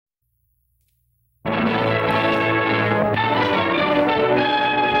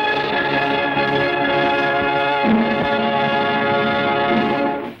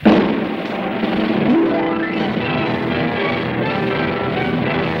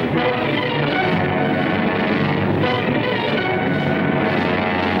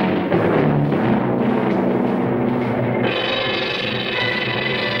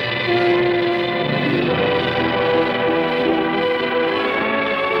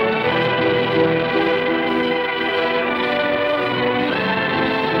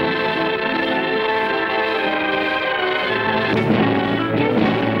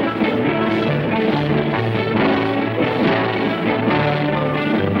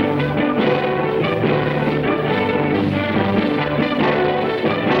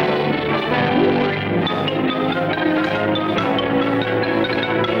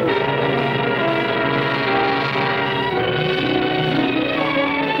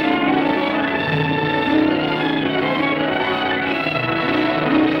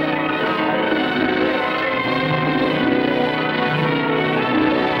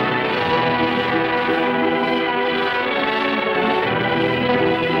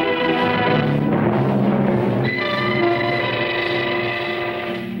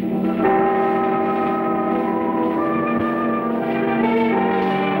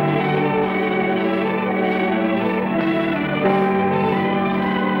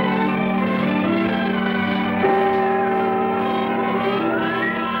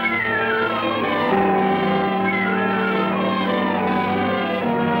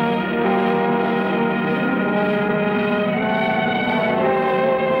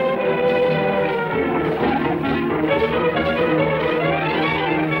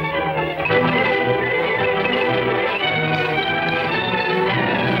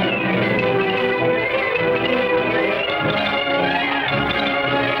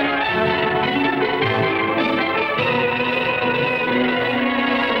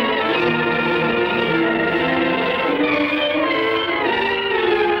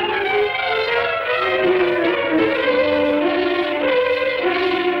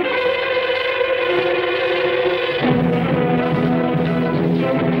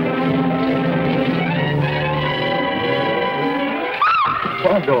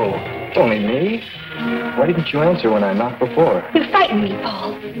Joe. It's only me. Why didn't you answer when I knocked before? You frightened me,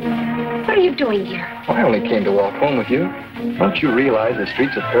 Paul. What are you doing here? Well, I only came to walk home with you. Don't you realize the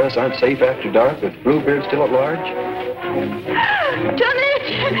streets of Paris aren't safe after dark with Bluebeard still at large? Johnny,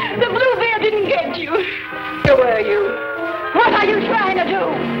 the Bluebeard didn't get you. Who are you? What are you trying to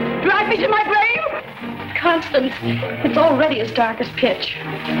do? Drive me to my grave? Constance, it's already as dark as pitch.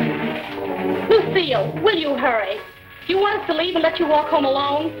 Lucille, will you hurry? Do you want us to leave and let you walk home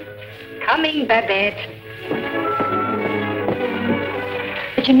alone? Coming, Babette.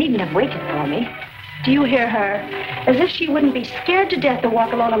 But you needn't have waited for me. Do you hear her? As if she wouldn't be scared to death to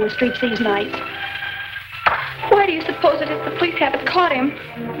walk alone on the streets these nights. Why do you suppose it is the police haven't caught him?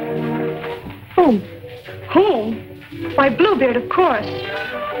 Whom? Whom? Why, Bluebeard, of course.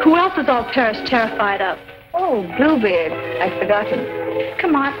 Who else is all Paris terrified of? Oh, Bluebeard. I'd forgotten.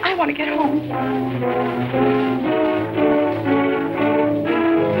 Come on, I want to get home.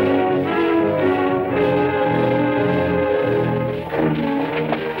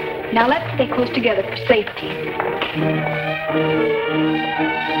 Now let's stay close together for safety.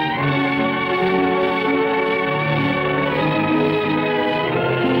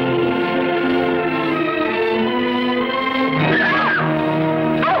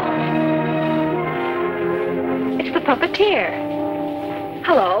 It's the puppeteer.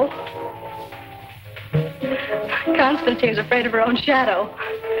 Hello. Constance seems afraid of her own shadow.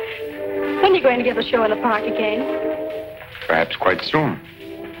 When are you going to give the show in the park again? Perhaps quite soon.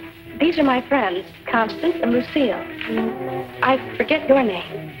 These are my friends, Constance and Lucille. I forget your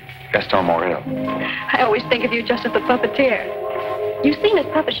name. Gaston Morel. I always think of you just as the puppeteer. You've seen his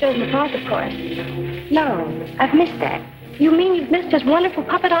puppet shows in the park, of course. No, I've missed that. You mean you've missed his wonderful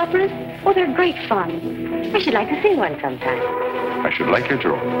puppet operas? Oh, they're great fun. I should like to see one sometime. I should like you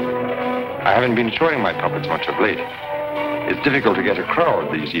to. I haven't been showing my puppets much of late. It's difficult to get a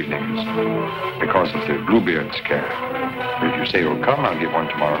crowd these evenings because of the Bluebeard scare. But if you say you'll come, I'll give one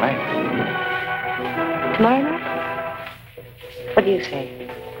tomorrow night. Tomorrow night? What do you say?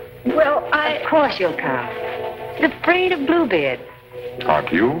 Well, Of course you'll come. He's afraid of Bluebeard.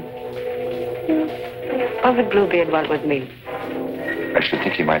 Aren't you? What would Bluebeard want with me? I should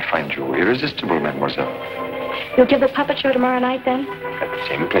think he might find you irresistible, mademoiselle. You'll give the puppet show tomorrow night, then? At the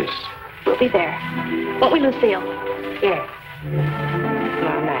same place. We'll be there. Won't we, Lucille? Yes.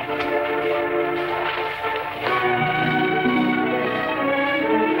 Tomorrow night.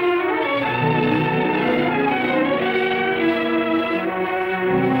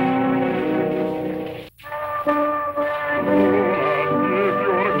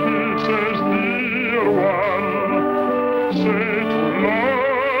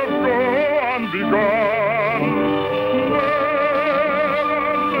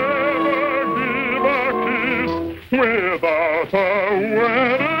 Without a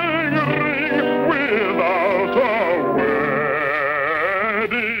wedding ring, without a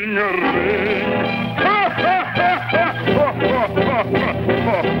wedding ring.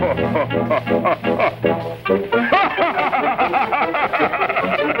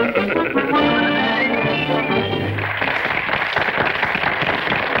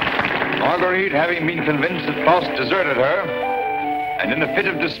 Marguerite, having been convinced that Faust deserted her, and in a fit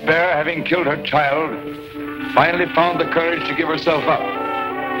of despair, having killed her child, finally found the courage to give herself up.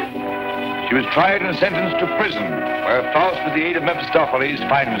 She was tried and sentenced to prison, where Faust, with the aid of Mephistopheles,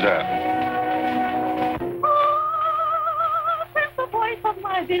 finds her. Oh, it's the voice of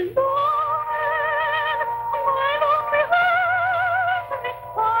my beloved, my lonely heart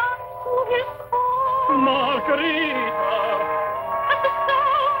responds to his call. Margarita, At the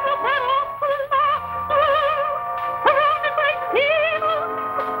sound of that awful laughter, surrounded by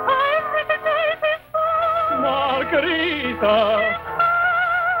demons, I recognize his voice. Margarita.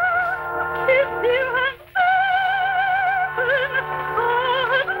 His dear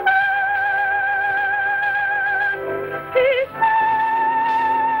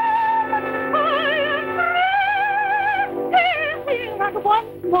and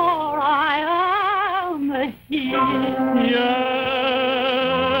once more I am here. Yes,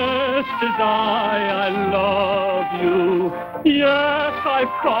 'tis I love you. Yes,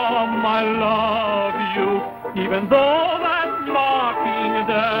 I've come, I love you. Even though that mocking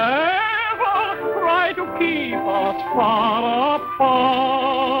devil tried to keep us far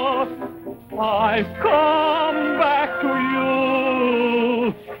apart, I've come back to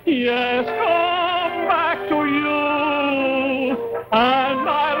you. Yes, come back to you. And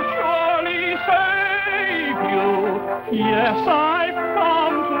I'll surely save you. Yes, I've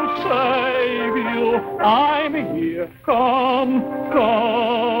come to save you. I'm here. Come to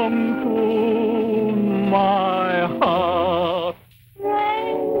my heart.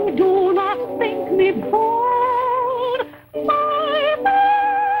 Rain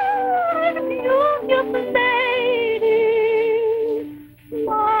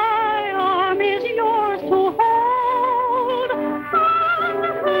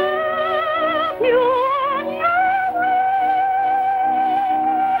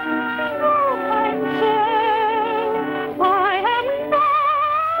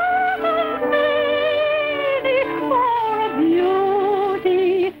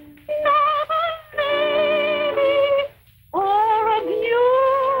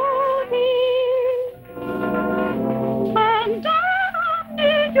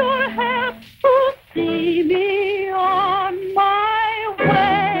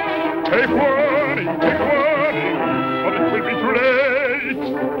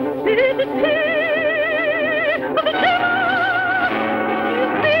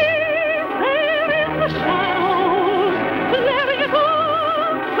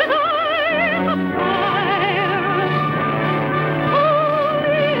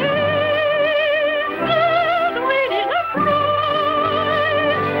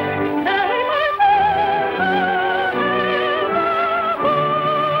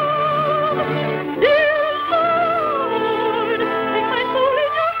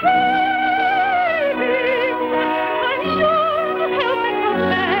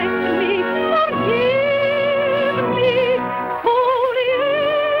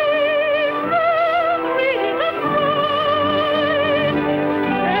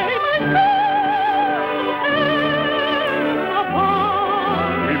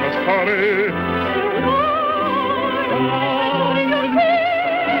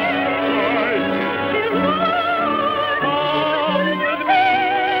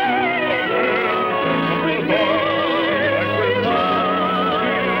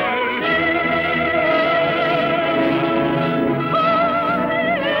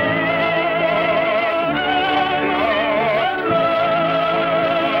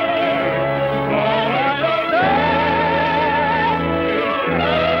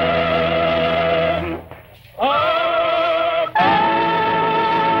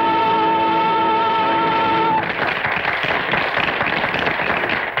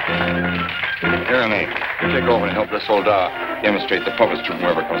Here, Nate. You take over and help this old demonstrate the puppets to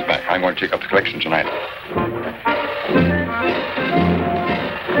whoever comes back. I'm going to take up the collection tonight.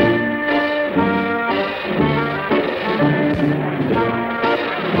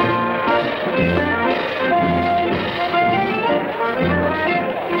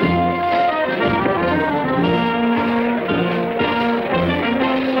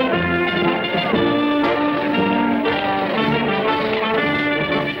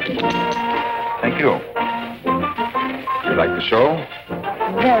 Thank you. You like the show?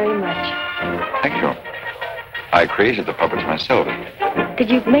 Very much. Thank you. I created the puppets myself. Did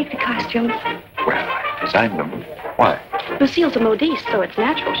you make the costumes? Well, I designed them. Why? Lucille's a modiste, so it's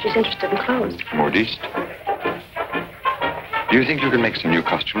natural she's interested in clothes. Modiste. Do you think you can make some new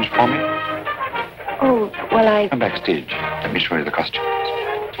costumes for me? Oh, well, Come backstage. Let me show you the costumes.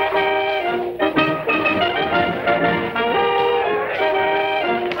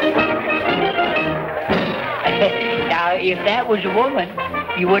 Now, if that was a woman,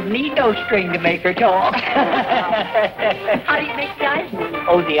 you wouldn't need no string to make her talk. How do you make the eyes move?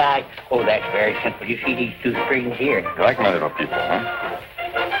 Oh, the eye. Oh, that's very simple. You see these two strings here? You like my little people, huh?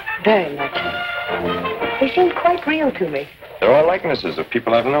 Very much. They seem quite real to me. They're all likenesses of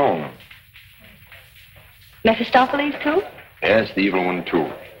people I've known. Mephistopheles, too? Yes, the evil one,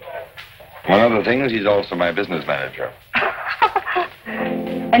 too. One of the things, he's also my business manager.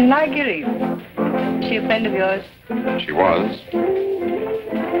 And Marguerite. Is she a friend of yours? She was.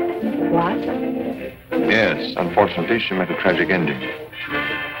 What? Yes, unfortunately, she met a tragic ending.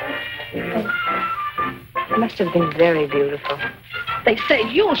 It must have been very beautiful. They say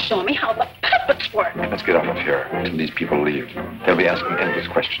you'll show me how the puppets work. Let's get out of here until these people leave. They'll be asking endless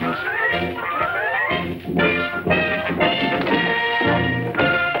questions.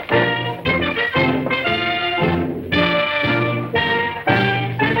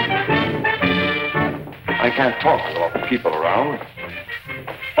 I can't talk with all the people around.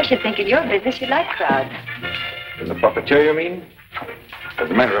 I should think in your business you like crowds. As a puppeteer, you mean? As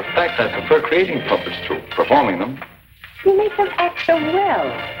a matter of fact, I prefer creating puppets to performing them. You make them act so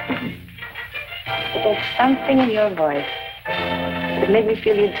well. But there's something in your voice that made me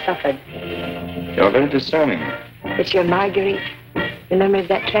feel you'd suffered. You're very discerning. It's your Marguerite. The memory of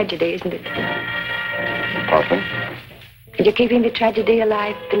that tragedy, isn't it? Partly. And you're keeping the tragedy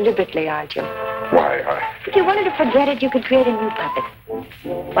alive deliberately, aren't you? Why, If you wanted to forget it, you could create a new puppet.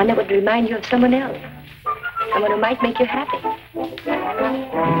 One that would remind you of someone else. Someone who might make you happy.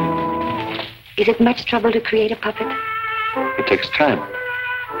 Is it much trouble to create a puppet? It takes time.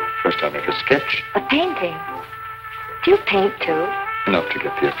 First I make a sketch. A painting? Do you paint, too? Enough to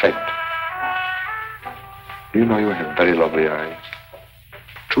get the effect. You know you have very lovely eyes.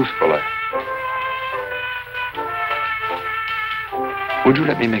 Truthful eyes. Would you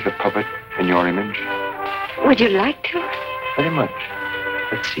let me make a puppet in your image? Would you like to? Very much.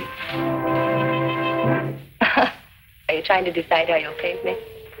 Let's see. Are you trying to decide how you'll paint me?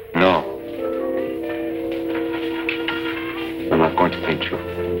 No. I'm not going to paint you.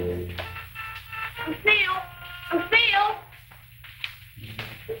 Lucille! Lucille!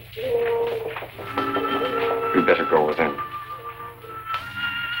 You'd better go with him.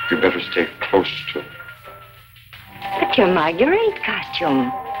 You'd better stay close to him. But your Marguerite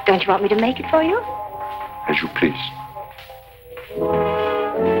costume. Don't you want me to make it for you? As you please.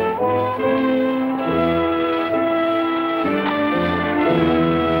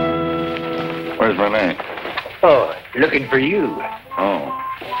 Where's Renee? Oh, looking for you. Oh.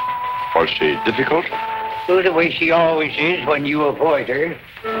 Was she difficult? So the way she always is when you avoid her.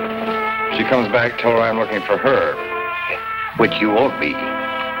 If she comes back, tell her I'm looking for her. Which you won't be.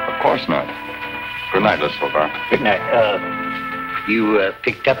 Of course not. Good night, Miss Hobart. Good night. You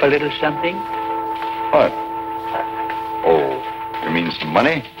picked up a little something? What? Oh, you mean some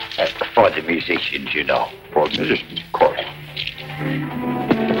money? For the musicians, you know. For the musicians, of course.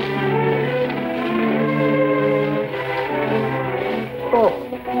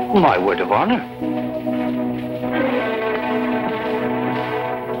 Oh, my word of honor.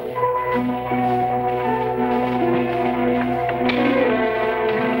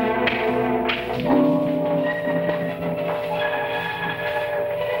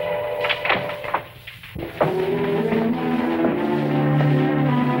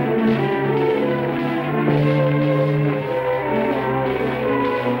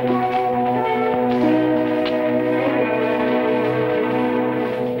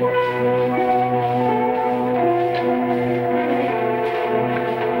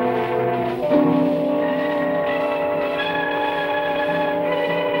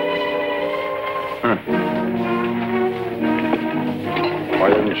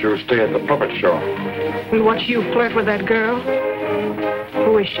 didn't you stay at the puppet show? And watch you flirt with that girl?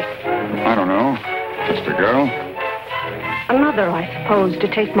 Who is she? I don't know. Just a girl. Another, I suppose, to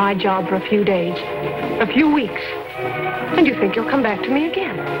take my job for a few days. A few weeks. And you think you'll come back to me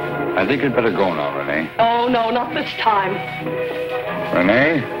again? I think you'd better go now, Renee. Oh, no, not this time.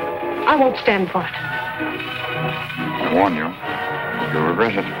 Renee? I won't stand for it. I warn you. You'll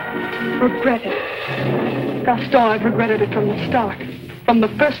regret it. Regret it? Gaston, I've regretted it from the start. From the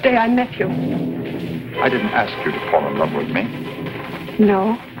first day I met you. I didn't ask you to fall in love with me.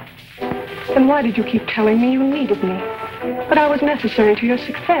 No. Then why did you keep telling me you needed me? But I was necessary to your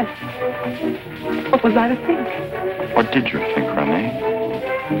success. What was I to think? What did you think, Renee?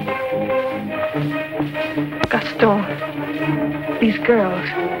 Gaston, these girls,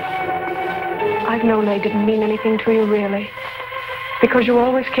 I've known they didn't mean anything to you, really. Because you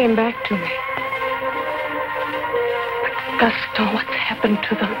always came back to me. But Gaston, what's happened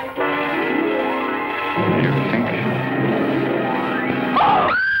to them? You think?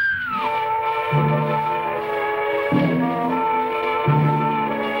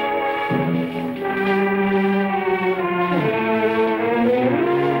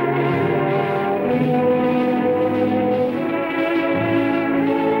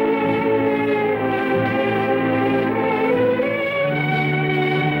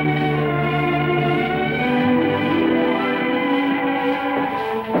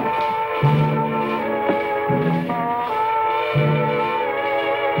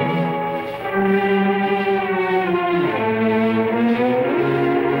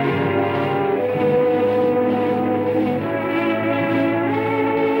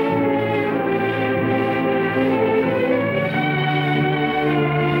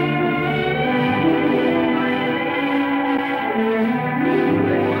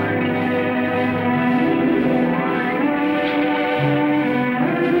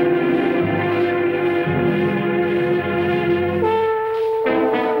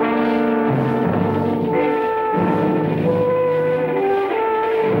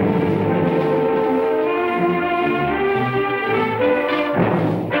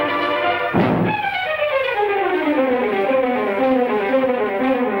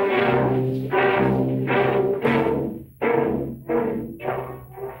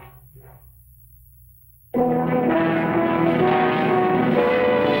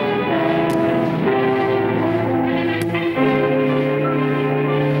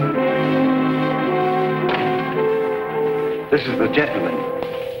 This is the gentleman.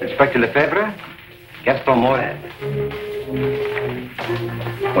 Inspector Lefebvre, Gaston Morel.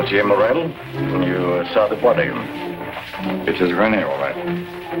 Monsieur Morel, you saw the body. It is Renee, all right.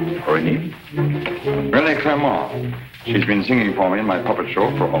 Renee? Renee Clermont. She's been singing for me in my puppet show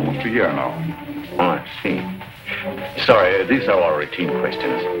for almost a year now. Oh, I see. Sorry, these are all routine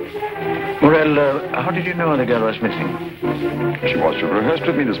questions. Morel, how did you know the girl was missing? She was to rehearse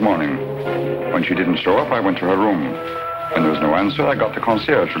with me this morning. When she didn't show up, I went to her room. When there was no answer, I got the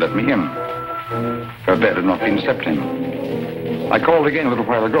concierge to let me in. Her bed had not been slept in. I called again a little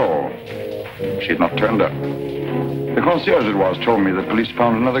while ago. She had not turned up. The concierge it was told me the police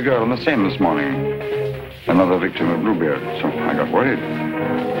found another girl in the Seine this morning. Another victim of Bluebeard, so I got worried.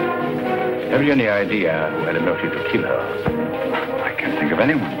 Have you any idea who had a motive to kill her? I can't think of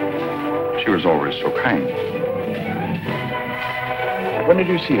anyone. She was always so kind. When did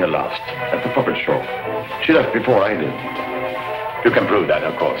you see her last? At the puppet show. She left before I did. You can prove that,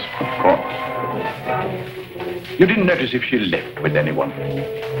 of course. Of course. You didn't notice if she left with anyone?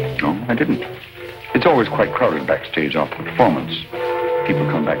 No, I didn't. It's always quite crowded backstage after the performance. People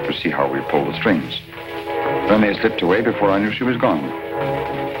come back to see how we pull the strings. Renee slipped away before I knew she was gone.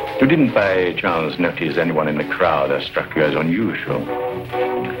 You didn't by chance notice anyone in the crowd that struck you as unusual?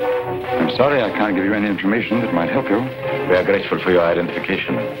 I'm sorry I can't give you any information that might help you. We are grateful for your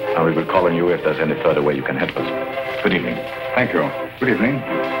identification, and we will call on you if there's any further way you can help us. Good evening. Thank you. Good evening.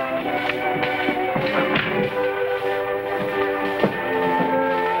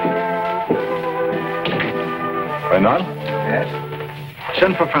 Reynald? Yes?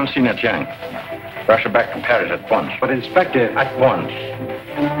 Send for Francina Jiang. Rush her back to Paris at once. But, Inspector... At once.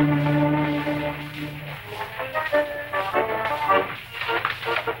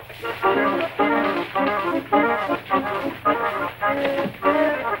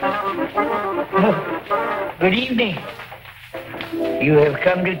 Good evening. You have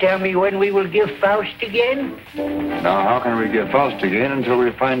come to tell me when we will give Faust again? Now, how can we give Faust again until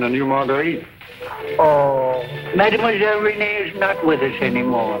we find a new Marguerite? Oh, Mademoiselle Renee is not with us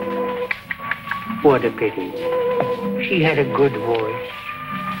anymore. What a pity. She had a good voice.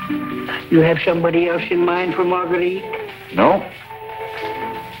 You have somebody else in mind for Marguerite? No.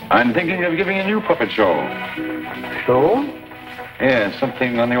 I'm thinking of giving a new puppet show. So? Yeah,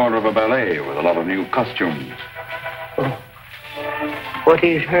 something on the order of a ballet with a lot of new costumes. Oh. What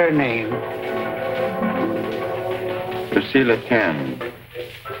is her name? Lucille Can.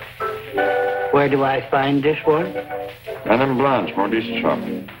 Where do I find this one? Madame Blanche, Maurice's shop.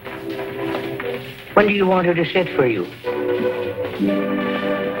 When do you want her to sit for you?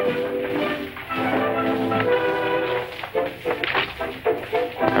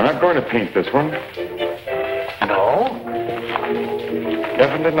 I'm not going to paint this one. No?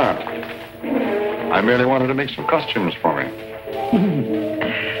 Definitely not. I merely wanted to make some costumes for me.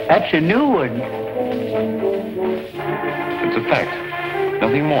 That's a new one. It's a fact.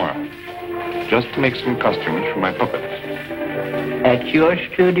 Nothing more. Just to make some costumes for my puppets. At your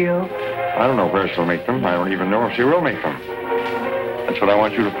studio? I don't know where she'll make them. I don't even know if she will make them. That's what I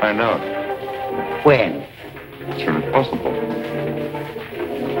want you to find out. When? As soon as possible.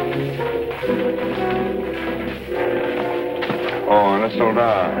 Oh, and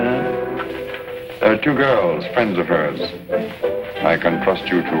Isolda. There are two girls, friends of hers. I can trust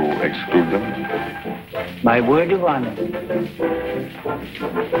you to exclude them? My word of honor.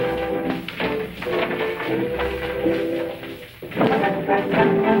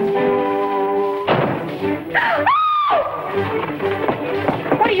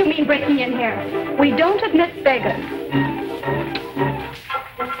 What do you mean breaking in here? We don't admit beggars.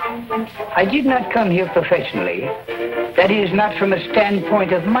 I did not come here professionally. That is, not from a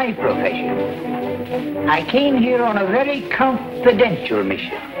standpoint of my profession. I came here on a very confidential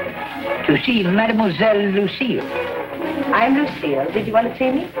mission to see Mademoiselle Lucille. I'm Lucille. Did you want to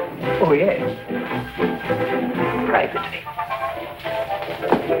see me? Oh, yes. Privately.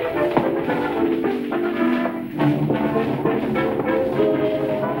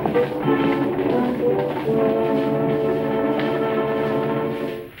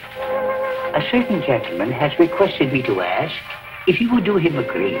 A certain gentleman has requested me to ask if you would do him a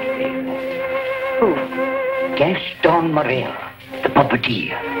great favor. Who? Gaston Morel, the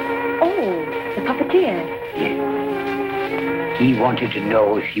puppeteer. Oh, the puppeteer. Yes. He wanted to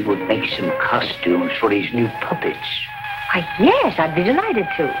know if you would make some costumes for his new puppets. Why, yes, I'd be delighted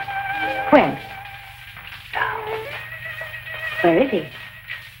to. When? Now, Where is he?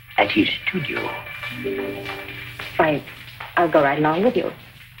 at his studio. Why, I'll go right along with you.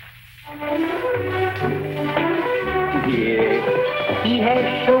 Yes. He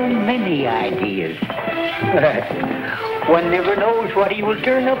has so many ideas. One never knows what he will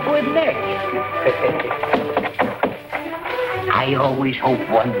turn up with next. I always hope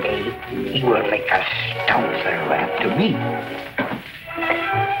one day he will make a stouter after me.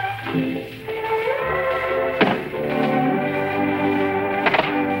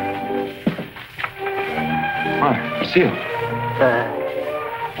 Hi, Lucille.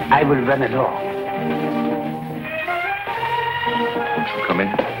 I will run along. Won't you come in?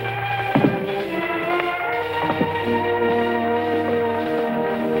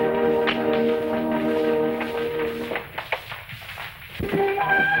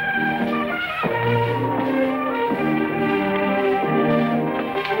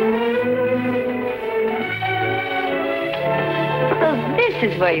 So this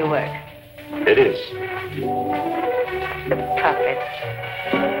is where you work. It is. The puppets.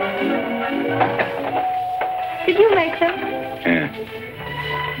 Did you make them? Yeah.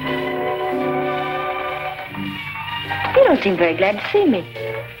 You don't seem very glad to see me.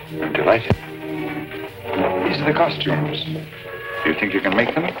 I'm delighted. These are the costumes. Do you think you can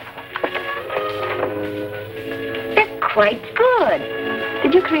make them? They're quite good.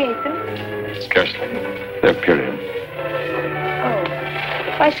 Did you create them? Scarcely. They're period. Oh,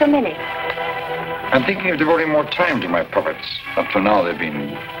 why so many? I'm thinking of devoting more time to my puppets. Up till now, they've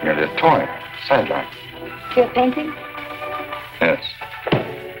been merely a toy, sideline. You're painting? Yes.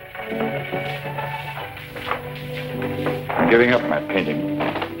 I'm giving up my painting.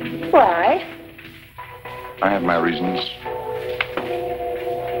 Why? I have my reasons.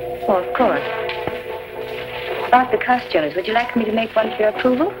 Oh, of course. About the costumes, would you like me to make one for your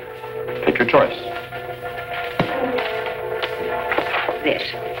approval? Take your choice. This.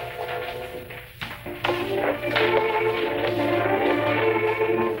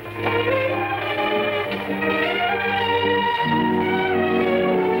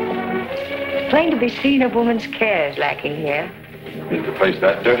 It's plain to be seen a woman's care is lacking here. Is the place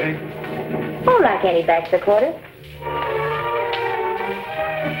that dirty? Oh, like any bachelor quarters.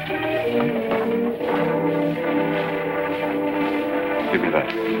 Give me that.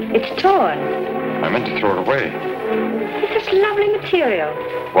 It's torn. I meant to throw it away. It's this lovely material.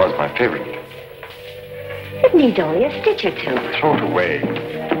 Was my favorite. It needs only a stitch or two. Throw it away.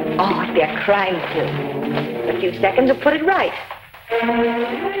 Oh, it'd be a crime to. A few seconds will put it right.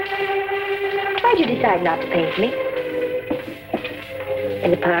 Why'd you decide not to paint me?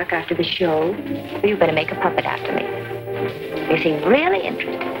 In the park after the show, were you going to make a puppet after me? You seem really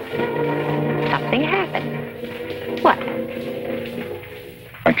interested. Something happened. What?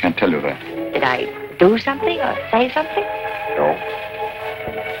 I can't tell you that. Did I do something or say something? No.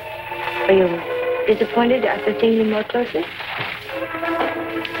 Were you disappointed after seeing me more closely?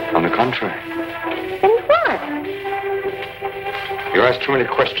 On the contrary. Then what? You asked too many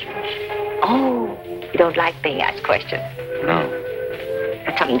questions. Oh, you don't like being asked questions. No.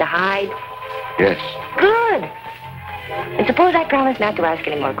 Got something to hide? Yes. Good. And suppose I promise not to ask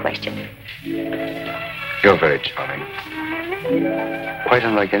any more questions. You're very charming. Quite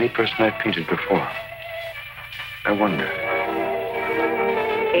unlike any person I've painted before. I wonder.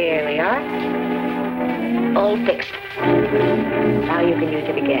 Here we are. All fixed. Now you can use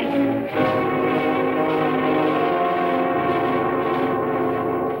it again.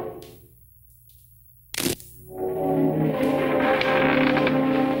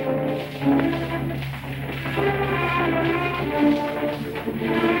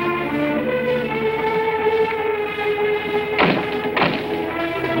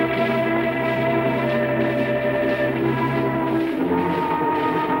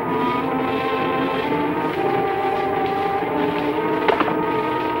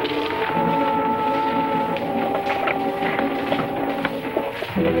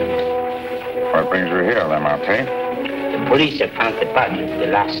 What brings you here, Lamonte? The police have found the body of the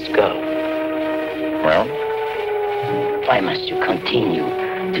last girl. Well? Why must you continue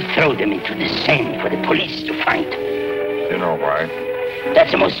to throw them into the Seine for the police to find? You know why.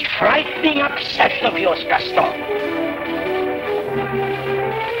 That's the most frightening obsession of yours, Gaston.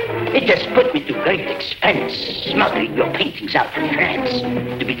 It has put me to great expense smuggling your paintings out to France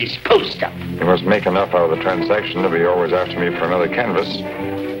to be disposed of. You must make enough out of the transaction to be always after me for another canvas.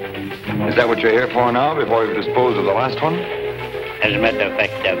 Is that what you're here for now, before you've disposed of the last one? As a matter of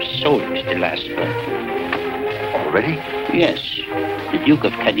fact, I've sold the last one. Already? Yes. The Duke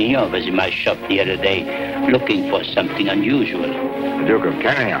of Carradine was in my shop the other day looking for something unusual. The Duke of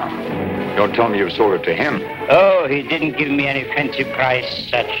Carradine? Don't tell me you've sold it to him. Oh, he didn't give me any fancy price,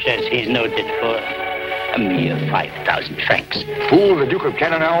 such as he's noted for. A mere 5,000 francs. Fool, the Duke of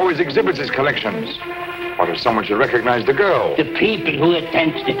Carradine always exhibits his collections. What if someone should recognize the girl? The people who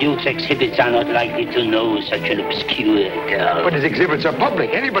attend the Duke's exhibits are not likely to know such an obscure girl. But his exhibits are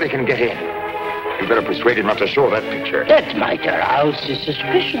public. Anybody can get in. You better persuade him not to show that picture. That might arouse his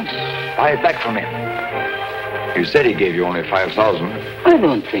suspicions. Buy it back from him. You said he gave you only 5,000. I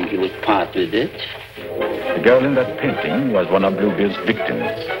don't think he would part with it. The girl in that painting was one of Bluebeard's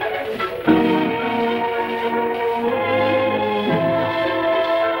victims.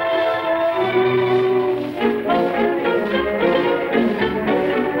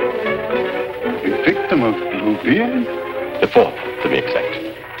 Victim of Bluebeard? The fourth, to be exact.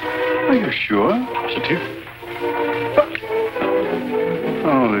 Are you sure? Positive.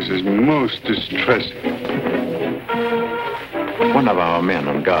 Oh, this is most distressing. One of our men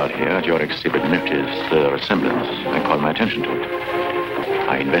on guard here at your exhibit noticed the resemblance and called my attention to it.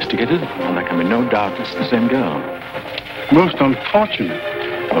 I investigated, and there can be no doubt it's the same girl. Most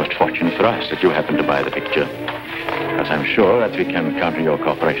unfortunate. Most fortunate for us that you happened to buy the picture. As I'm sure that we can count on your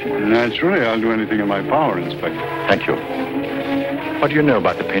cooperation. Naturally, I'll do anything in my power, Inspector. Thank you. What do you know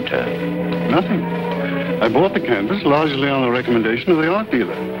about the painter? Nothing. I bought the canvas largely on the recommendation of the art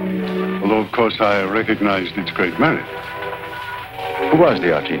dealer. Although, of course, I recognized its great merit. Who was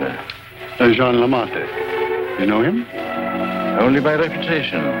the art dealer? Jean Lamonte. You know him? Only by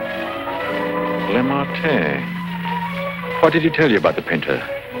reputation. Lamonte. What did he tell you about the painter?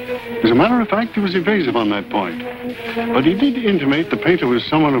 As a matter of fact, he was evasive on that point. But he did intimate the painter was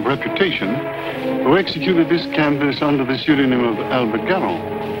someone of reputation who executed this canvas under the pseudonym of Albert Garon.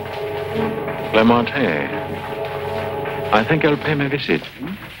 Lamonte. I think I'll pay him a visit.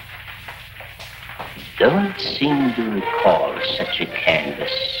 Don't seem to recall such a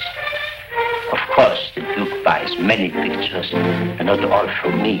canvas. Of course, the Duke buys many pictures, and not all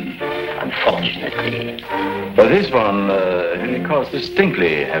from me, unfortunately. But this one, he recalls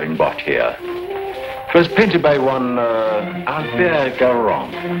distinctly having bought here. It was painted by one Albert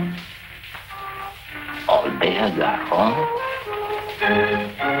Garon. Albert Garon?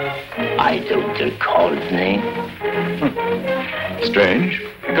 I don't recall the name. Strange,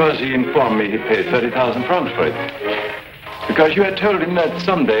 because he informed me he paid 30,000 francs for it. Because you had told him that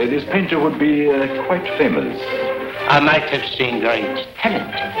someday this painter would be quite famous. I might have seen great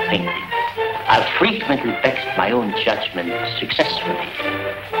talent in painting. I've frequently backed my own judgment successfully.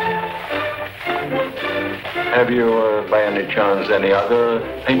 Have you, by any chance, any other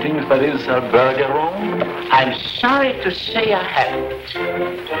paintings by this Albert Garon? I'm sorry to say I haven't.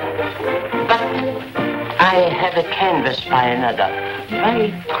 But I have a canvas by another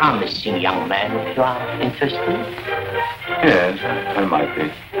very promising young man, if you are interested. Yes, I might be.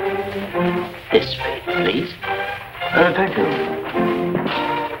 This way, please. Thank you.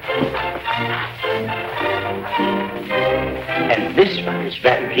 And this one is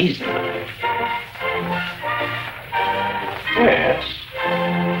very reasonable. Yes.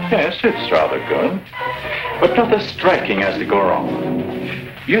 Yes, it's rather good. But not as striking as the Garon.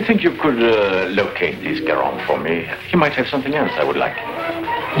 You think you could locate this Garon for me? He might have something else I would like.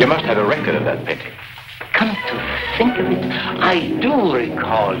 You must have a record of that painting. Come to think of it, I do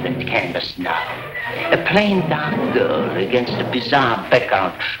recall that canvas now. A plain dark girl against a bizarre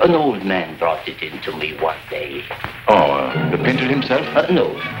background. An old man brought it in to me one day. Oh, the painter himself?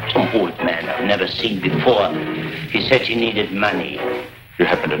 No, some old man I've never seen before. He said he needed money. You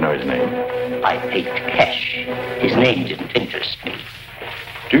happen to know his name? I paid cash. His name didn't interest me.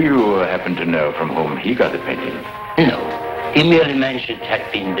 Do you happen to know from whom he got the painting? No, he merely mentioned it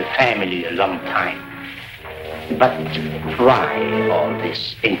had been in the family a long time. But why all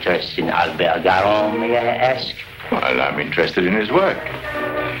this interest in Albert Garon, may I ask? Well, I'm interested in his work.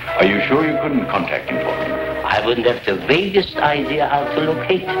 Are you sure you couldn't contact him for me? I wouldn't have the vaguest idea how to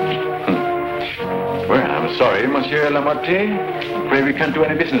locate him. Well, I'm sorry, Monsieur Lamotte. Afraid we can't do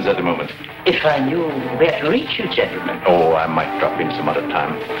any business at the moment. If I knew where to reach you, gentlemen. Oh, I might drop in some other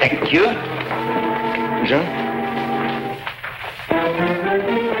time. Thank you. Jean?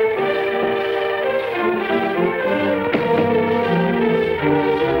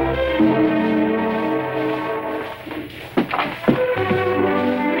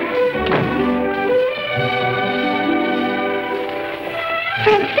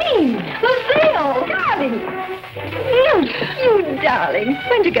 You darling.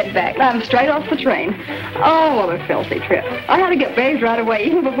 When'd you get back? I'm straight off the train. Oh, what a filthy trip. I had to get bathed right away,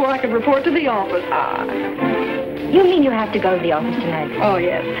 even before I could report to the office. You mean you have to go to the office tonight? Oh,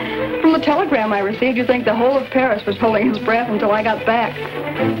 yes. From the telegram I received, you'd think the whole of Paris was holding his breath until I got back.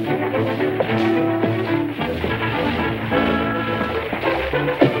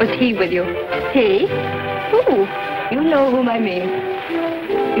 Was he with you? He? Who? You know whom I mean.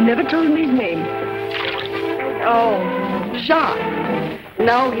 You never told me his name. Oh, Jacques.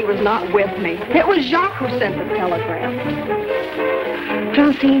 No, he was not with me. It was Jacques who sent the telegram.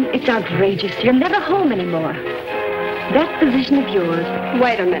 Francine, it's outrageous. You're never home anymore. That position of yours.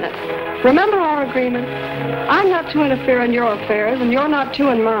 Wait a minute. Remember our agreement? I'm not to interfere in your affairs, and you're not to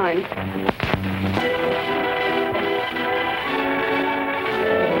in mine.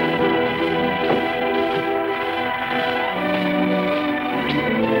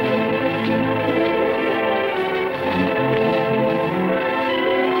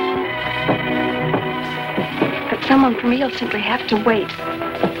 Someone from me will simply have to wait.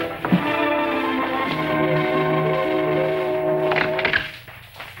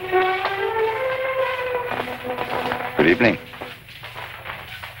 Good evening.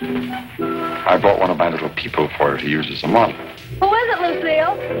 I brought one of my little people for her to use as a model. Who is it,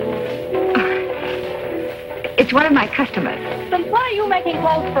 Lucille? It's one of my customers. Then why are you making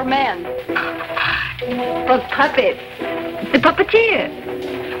clothes for men? For puppets. The puppeteer.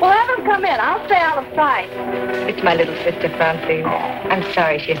 Well, have him come in. I'll stay out of sight. It's my little sister, Francine. I'm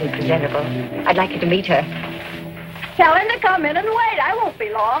sorry she isn't presentable. I'd like you to meet her. Tell him to come in and wait. I won't be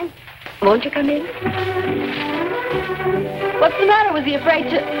long. Won't you come in? What's the matter? Was he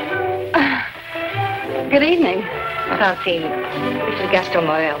afraid to... Good evening. Francine, this is Gaston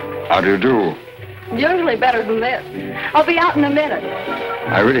Morel. How do you do? Usually better than this. I'll be out in a minute.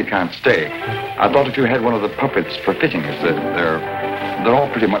 I really can't stay. I thought if you had one of the puppets for fittings, they're all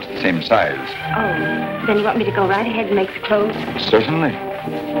pretty much the same size. Oh, then you want me to go right ahead and make the clothes? Certainly.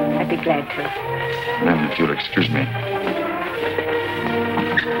 I'd be glad to. Then, if you'll excuse me.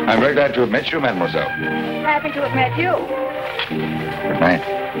 I'm very glad to have met you, mademoiselle. Happy to have met you. Good night.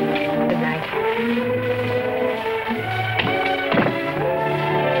 Good night.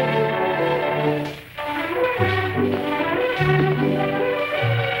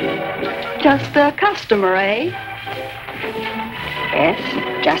 Just a customer, eh? Yes,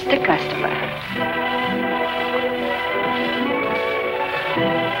 just a customer.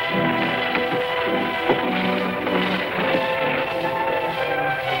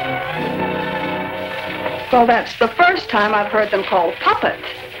 Well, that's the first time I've heard them called puppets.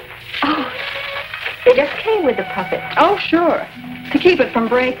 Oh, they just came with the puppet. Oh, sure. To keep it from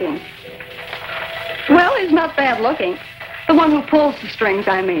breaking. Well, he's not bad looking. The one who pulls the strings,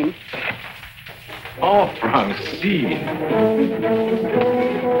 I mean. Oh, Francine.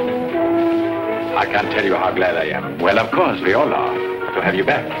 I can't tell you how glad I am. Well, of course, we all are, to have you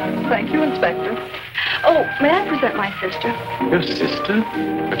back. Thank you, Inspector. Oh, may I present my sister? Your sister?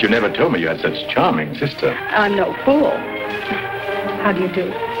 But you never told me you had such a charming sister. I'm no fool. How do you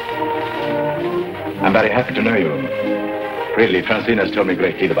do? I'm very happy to know you. Really, Francine has told me a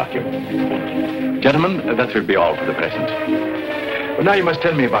great deal about you. Gentlemen, that will be all for the present. But now you must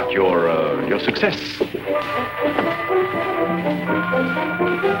tell me about your success.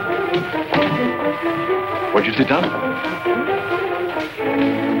 Won't you sit down?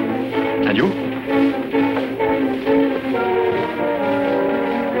 And you?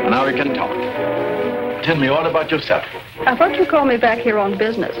 Now we can talk. Tell me all about yourself. I thought you called me back here on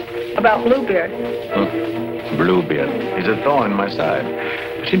business. About Bluebeard. Bluebeard. He's a thorn in my side.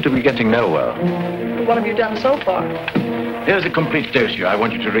 I seem to be getting nowhere. What have you done so far? Here's a complete dossier. I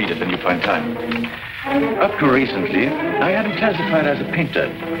want you to read it when you find time. Up to recently, I had him classified as a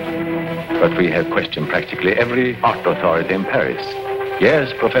painter. But we have questioned practically every art authority in Paris.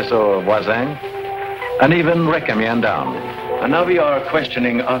 Yes, Professor Voisin, and even Recamier down. And now we are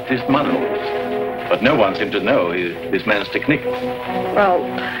questioning artist models. But no one seems to know this man's technique. Well,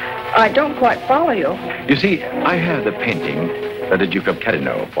 I don't quite follow you. You see, I have the painting that the Duke of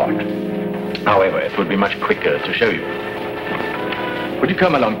Carradine bought. However, it would be much quicker to show you. Would you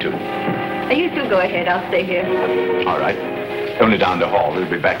come along too? You two go ahead. I'll stay here. All right. Only down the hall. We'll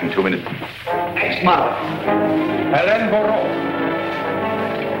be back in 2 minutes. Next model. Hélène Borot.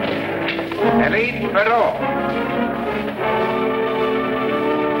 Hélène Borot.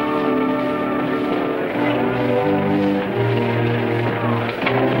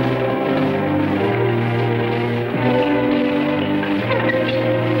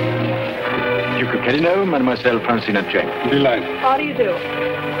 Duke of Carradine, Mademoiselle Francine Jane. Delighted. How do you do?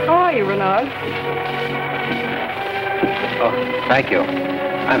 How are you, Renard? Oh, thank you.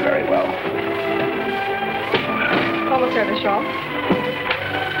 I'm very well. Commissaire de Champ.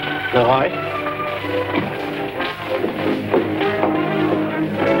 All right.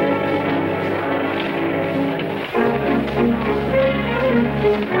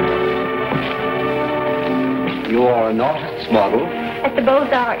 You are an artist's model? At the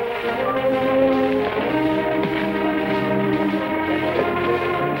Beaux-Arts.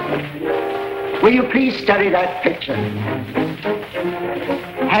 Will you please study that picture?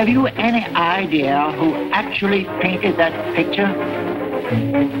 Have you any idea who actually painted that picture?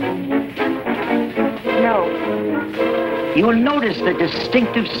 No. You will notice the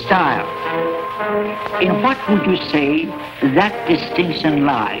distinctive style. In what would you say that distinction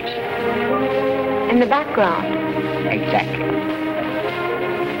lies? In the background. Exactly.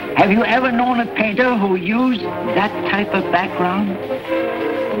 Have you ever known a painter who used that type of background?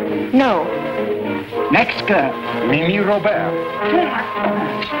 No. Next girl. Mimi Robert.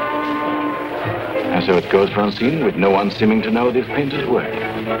 And so it goes, Francine, with no one seeming to know this painter's work.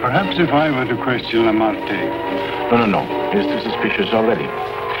 Perhaps if I were to question Lamartine. No. He's too suspicious already.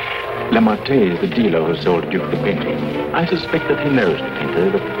 Lamartine is the dealer who sold Duke the painting. I suspect that he knows the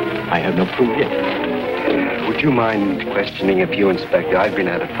painter, but I have no proof yet. Would you mind questioning a few, Inspector? I've been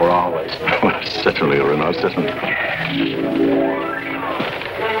at it for hours. Well, certainly, Renaud, certainly.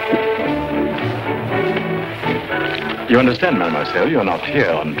 You understand, mademoiselle, you're not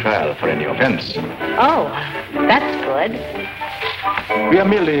here on trial for any offense. Oh, that's good. We are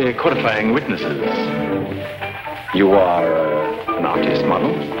merely qualifying witnesses. You are an artist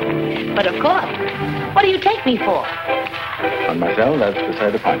model? But of course. What do you take me for? Mademoiselle, that's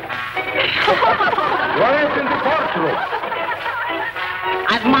beside the point. Right in the courtroom.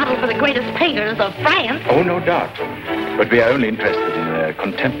 I've modeled for the greatest painters of France. Oh, no doubt. But we are only interested in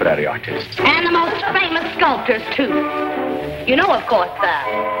contemporary artists. And the most famous sculptors, too. You know, of course,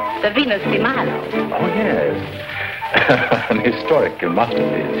 the Venus de Milo. Oh, yes. An historical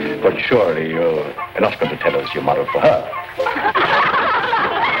masterpiece. But surely you're not going to tell us you modeled for her.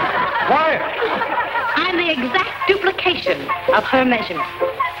 Quiet. I'm the exact duplication of her measurements.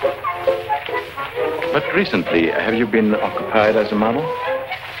 But recently, have you been occupied as a model?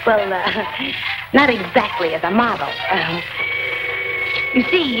 Well, not exactly as a model. You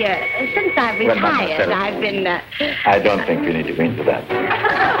see, since I've Well, retired, mademoiselle, I've been... I don't think we need to go into that.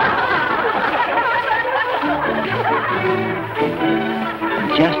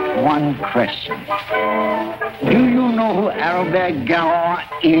 Just one question. Do you know who Albert Garon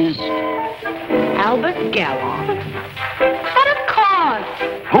is? Albert Garon? But of course!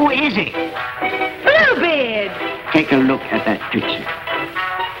 Who is he? Bluebeard! Take a look at that picture.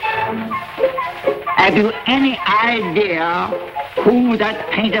 Have you any idea who that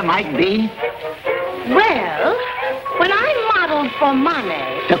painter might be? Well, when I modeled for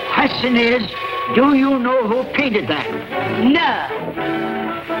money... The question is, do you know who painted that? No.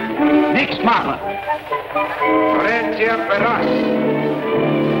 Next model. Florencia Peros.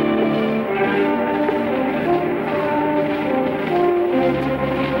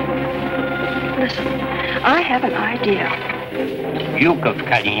 Listen, I have an idea. Duke of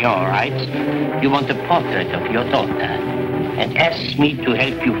Carradine writes, you want a portrait of your daughter and asks me to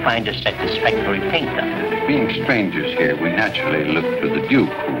help you find a satisfactory painter. Being strangers here, we naturally look to the Duke,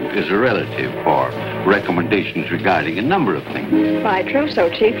 who is a relative, for recommendations regarding a number of things. My trousseau,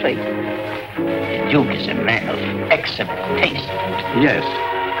 chiefly. The Duke is a man of excellent taste. Yes.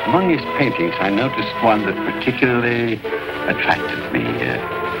 Among his paintings, I noticed one that particularly attracted me.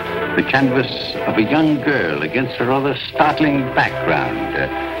 The canvas of a young girl against a rather startling background.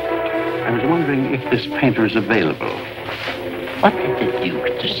 I was wondering if this painter is available. What did the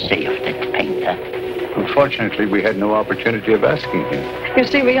Duke to say of that painter? Unfortunately, we had no opportunity of asking him. You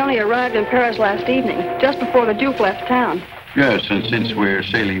see, we only arrived in Paris last evening, just before the Duke left town. Yes, and since we're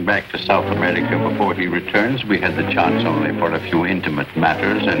sailing back to South America before he returns, we had the chance only for a few intimate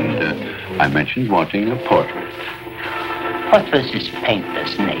matters, and I mentioned wanting a portrait. What was this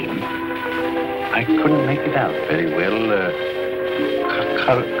painter's name? I couldn't make it out very well.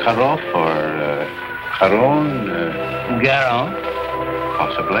 Karoff or Caron? Garon?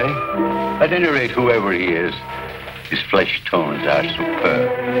 Possibly. At any rate, whoever he is, his flesh tones are superb.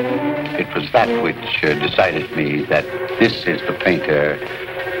 It was that which decided me that this is the painter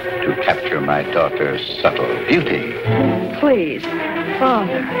to capture my daughter's subtle beauty. Please,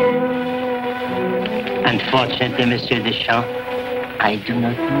 Father. Unfortunately, Monsieur Deschamps, I do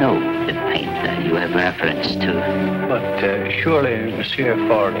not know the painter you have reference to. But surely, Monsieur,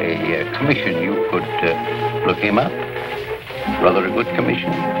 for a commission, you could look him up. Rather a good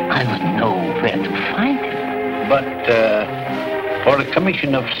commission. I would know where to find him. But for a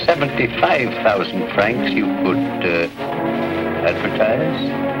commission of 75,000 francs, you could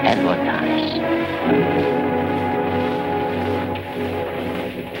advertise? Advertise.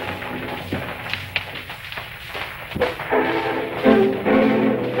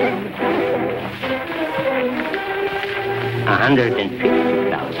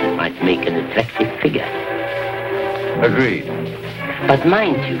 150,000 might make an attractive figure. Agreed. But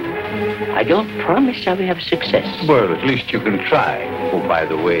mind you, I don't promise I will have success. Well, at least you can try. Oh, by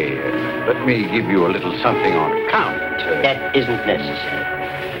the way, let me give you a little something on account. That isn't necessary.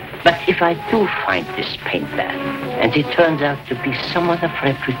 But if I do find this painter, and he turns out to be someone of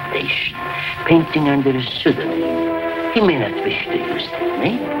reputation, painting under a pseudonym, he may not wish to use that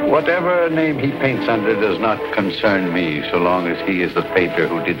name. Whatever name he paints under does not concern me, so long as he is the painter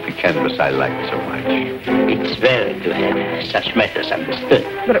who did the canvas I liked so much. It's well to have such matters understood.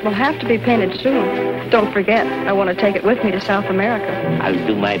 But it will have to be painted soon. Don't forget, I want to take it with me to South America. I'll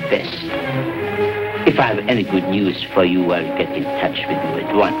do my best. If I have any good news for you, I'll get in touch with you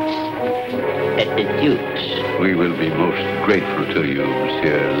at once. At the Duke's. We will be most grateful to you,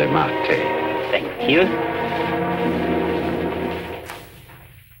 Monsieur Lemarte. Thank you.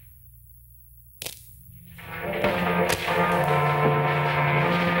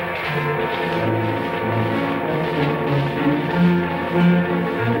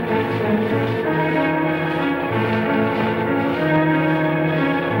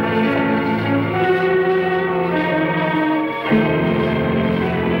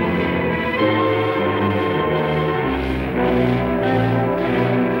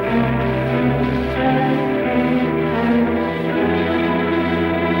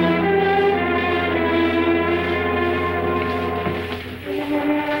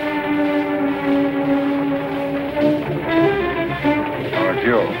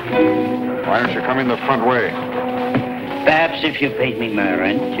 If you paid me my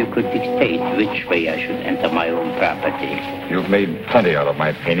rent, you could dictate which way I should enter my own property. You've made plenty out of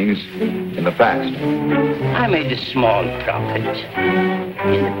my paintings in the past. I made a small profit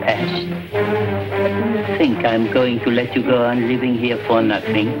in the past. But you think I'm going to let you go on living here for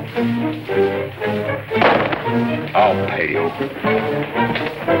nothing? I'll pay you.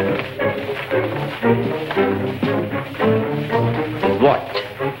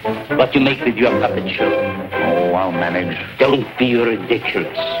 What you make with your puppet show? Oh, I'll manage. Don't be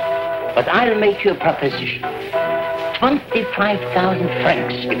ridiculous. But I'll make you a proposition. 25,000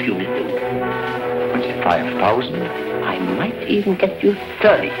 francs, if you will do. 25,000? I might even get you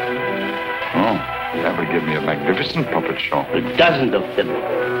 30. Oh, that would give me a magnificent puppet show. A dozen of them.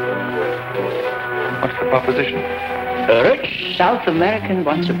 What's the proposition? A rich South American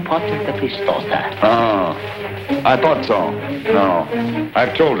wants a portrait of his daughter. Oh, I thought so. No.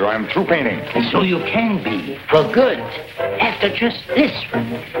 I've told her I'm through painting. And so you can be, for good. After just this.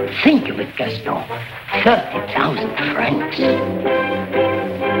 Think of it, Gaston. 30,000 francs.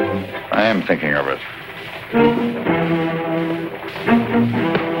 I am thinking of it.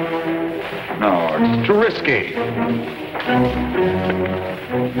 No, it's too risky.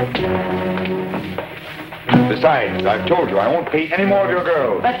 Besides, I've told you I won't pay any more of your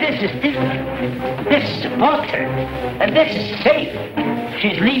girls. But this is different. This is a portrait. And this is safe.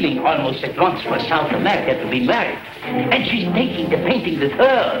 She's leaving almost at once for South America to be married. And she's taking the painting with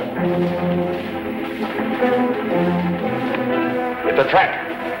her. It's a trap.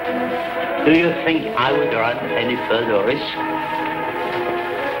 Do you think I would run any further risk?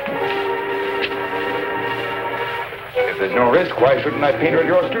 If there's no risk, why shouldn't I paint her at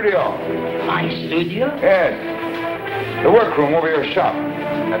your studio? My studio? Yes. The workroom over your shop.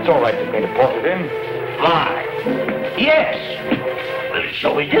 That's all right to paint a portrait in. Why? Yes. Well,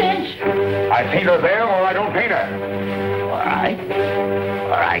 so it is. I paint her there or I don't paint her. All right.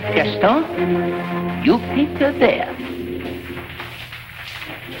 All right, Gaston. You paint her there.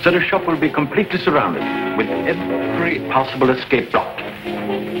 So the shop will be completely surrounded with every possible escape blocked.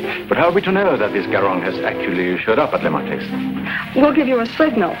 But how are we to know that this Garon has actually showed up at Le Marquis? We'll give you a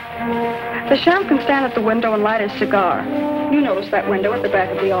signal. The sheriff can stand at the window and light his cigar. You notice that window at the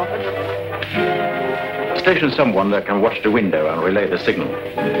back of the office. Station someone that can watch the window and relay the signal.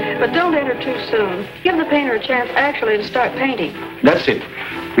 But don't enter too soon. Give the painter a chance actually to start painting. That's it.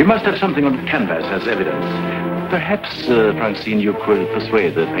 We must have something on the canvas as evidence. Perhaps, Francine, you could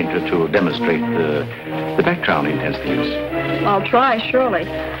persuade the painter to demonstrate the background he intends to use. I'll try, surely.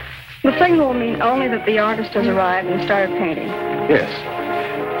 The signal will mean only that the artist has arrived and started painting. Yes.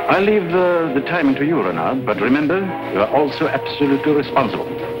 I'll leave the timing to you, Renard, but remember, you are also absolutely responsible.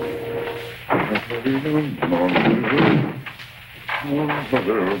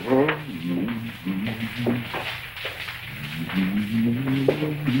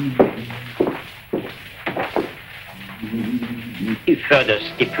 He further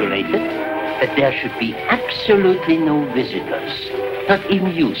stipulated that there should be absolutely no visitors, not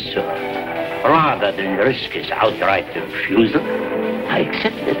even you, sir. Rather than risk his outright refusal, I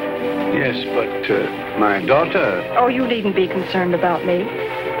accepted. Yes, but my daughter... Oh, you needn't be concerned about me.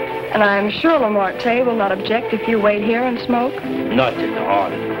 And I'm sure Lamarté will not object if you wait here and smoke. Not at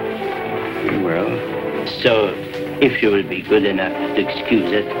all. Well... So, if you will be good enough to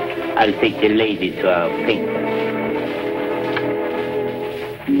excuse us, I'll take the lady to our painter.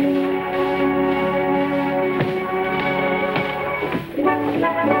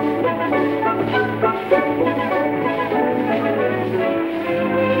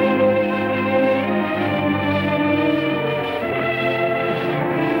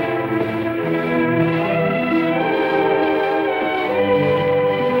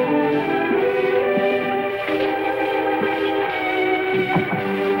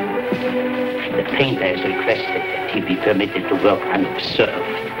 The painter has requested that he be permitted to work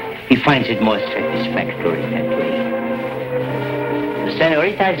unobserved. He finds it more satisfactory that way. The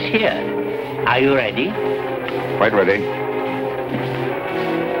senorita is here. Are you ready? Quite ready.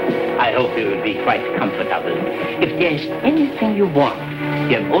 I hope you will be quite comfortable. If there is anything you want,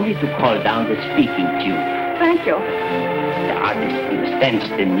 you have only to call down the speaking tube. Thank you. The artist understands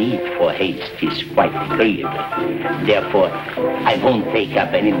the need for haste is quite agreeable. Therefore, I won't take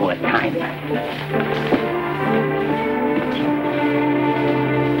up any more time.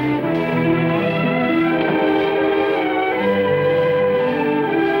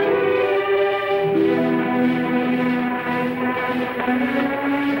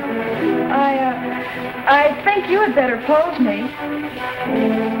 I think you had better pose me.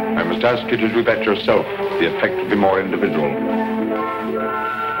 I must ask you to do that yourself. The effect will be more individual.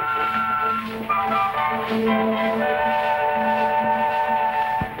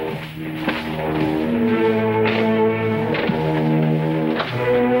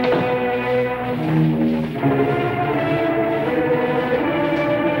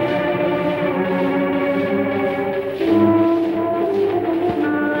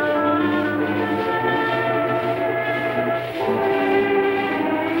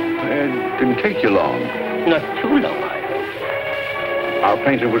 Didn't take you long. Not too long, I hope. Our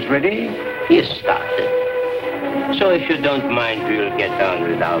painter was ready? He started. So if you don't mind, we'll get on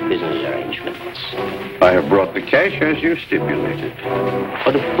with our business arrangements. I have brought the cash as you stipulated.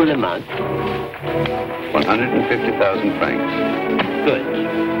 For the full amount? 150,000 francs. Good.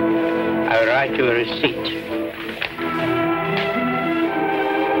 I'll write you a receipt.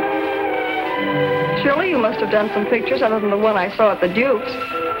 Surely you must have done some pictures other than the one I saw at the Duke's.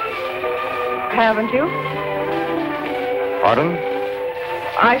 Haven't you? Pardon?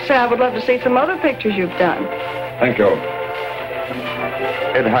 I say I would love to see some other pictures you've done. Thank you.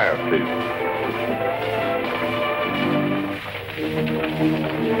 Head higher, please.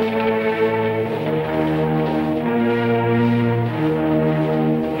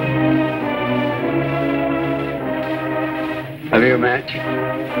 Have you a match?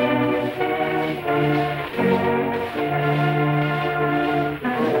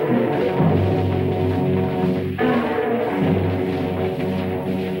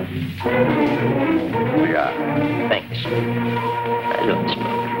 We are. Thanks. I don't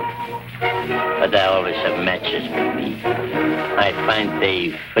smoke. But I always have matches with me. I find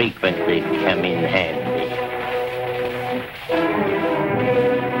they frequently come in handy.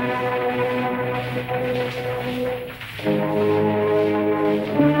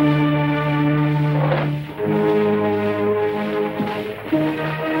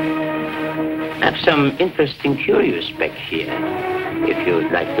 I have some interesting curios back here, if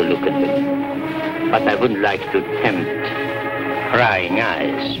you'd like to look at them. But I wouldn't like to tempt prying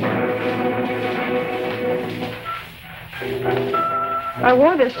eyes. I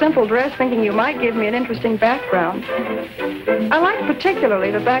wore this simple dress thinking you might give me an interesting background. I liked particularly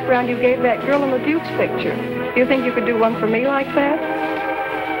the background you gave that girl in the Duke's picture. Do you think you could do one for me like that?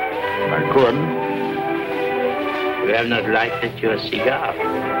 I could. You have not lighted your cigar.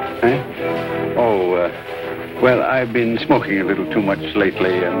 Eh? Oh, well, I've been smoking a little too much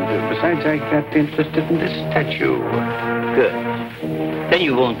lately, and besides, I got interested in this statue. Good. Then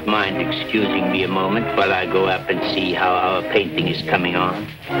you won't mind excusing me a moment while I go up and see how our painting is coming on?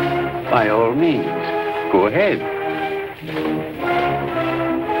 By all means. Go ahead.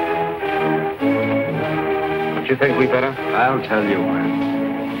 Don't you think we better? I'll tell you when.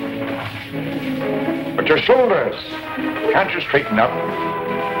 But your shoulders. Can't you straighten up?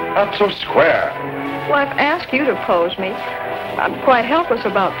 Not so square. Well, I've asked you to pose me. I'm quite helpless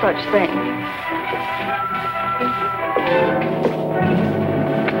about such things.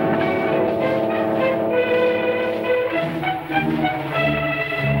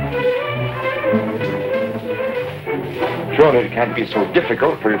 Surely it can't be so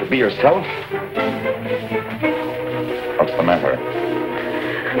difficult for you to be yourself. What's the matter?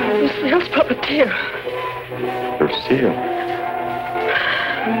 Lucille's puppeteer. Lucille.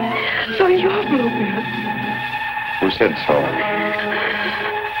 So you're Bluebeard. Who said so?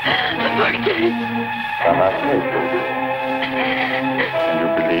 Marquet. And you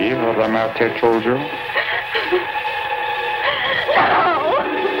believe what Lamartine told you?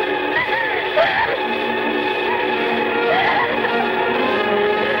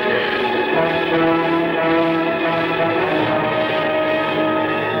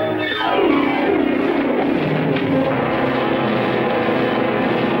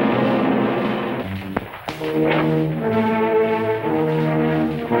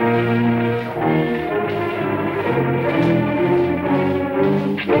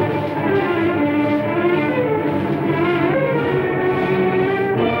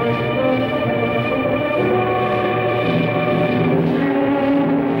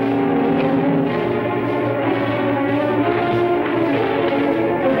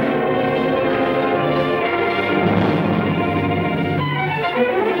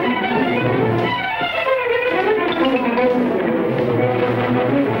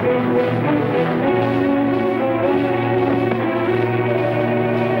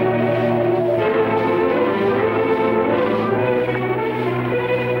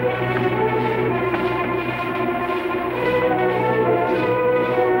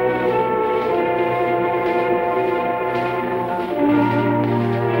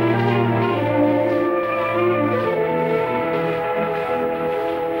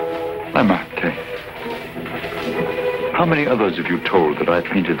 How many others have you told that I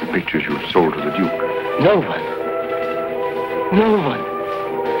painted the pictures you sold to the Duke? No one. No one.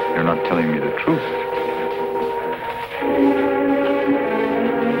 You're not telling me the truth.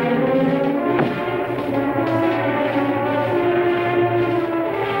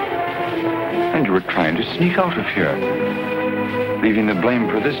 And you were trying to sneak out of here, leaving the blame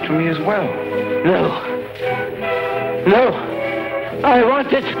for this to me as well. No. No. I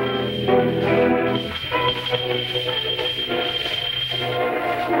want it.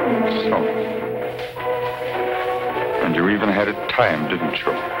 So. And you even had it timed, didn't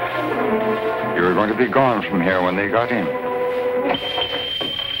you? You were going to be gone from here when they got in.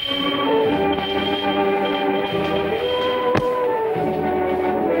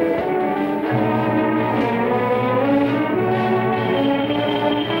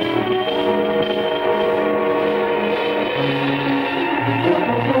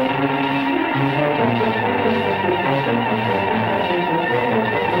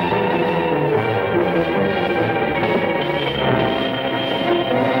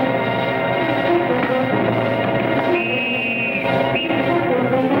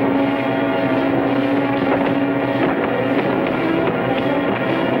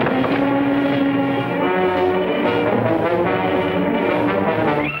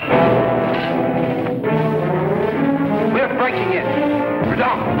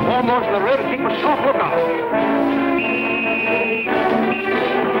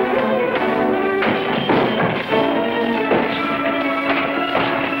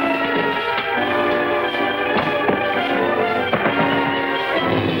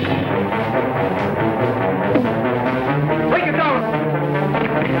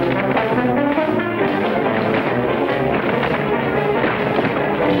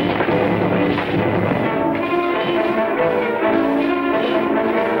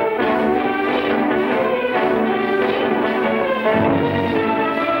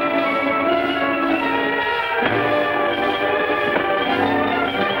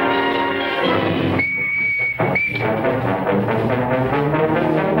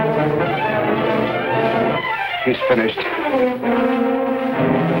 finished.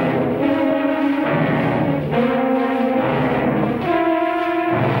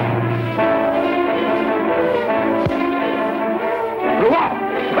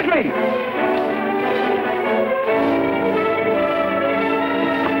 Quickly!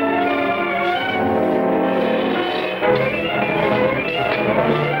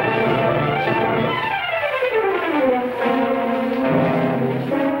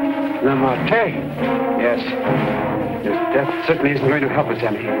 Yes. His death certainly isn't going to help us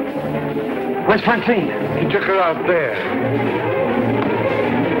any. Where's Francine? He took her out there.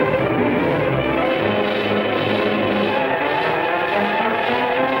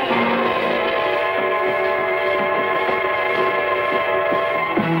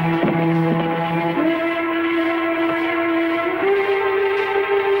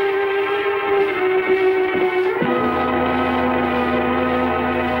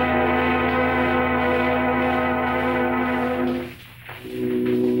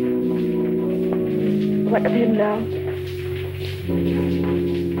 What of him now?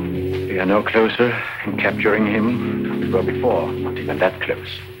 We are no closer in capturing him than we were before. Not even that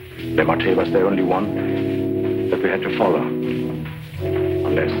close. Lemarté was the only one that we had to follow.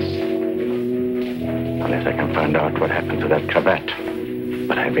 Unless I can find out what happened to that cravat.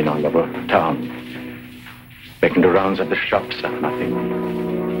 But I've been all over town, making the rounds of the shops and nothing.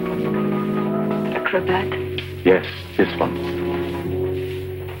 The cravat? Yes, this one.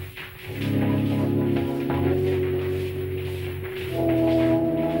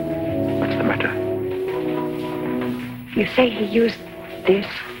 What's the matter? You say he used this?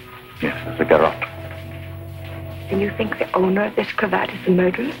 Yes, the garrote. And you think the owner of this cravat is the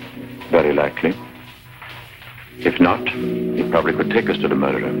murderer? Very likely. If not, he probably could take us to the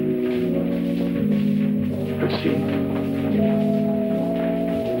murderer.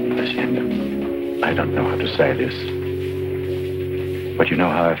 Lucienne, I don't know how to say this, but you know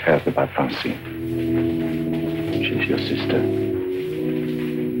how I felt about Francine. She's your sister.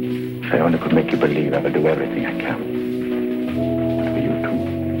 If I only could make you believe, I will do everything I can. And for you too.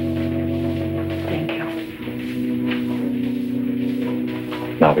 Thank you.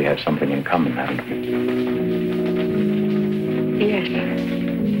 Now we have something in common, haven't we? Yes.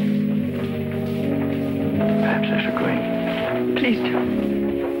 Perhaps I should go in. Please do.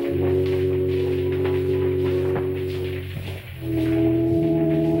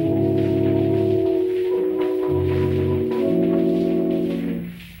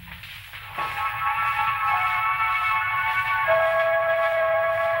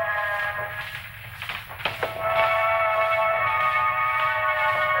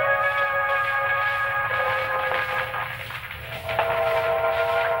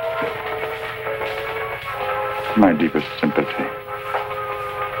 My deepest sympathy.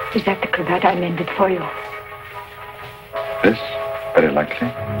 Is that the cravat I mended for you? This? Very likely.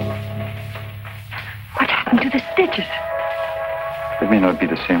 What happened to the stitches? It may not be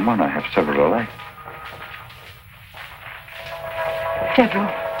the same one. I have several alike. Several.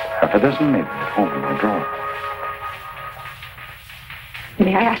 Half a dozen maybe at home in my drawer.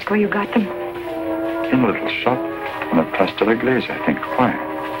 May I ask where you got them? In a little shop on a Place de l'Église, I think. Why?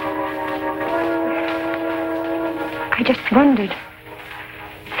 I just wondered.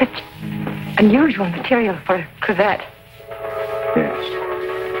 Such unusual material for a cravat. Yes.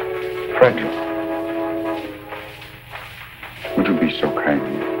 Fragile. Would you be so kind?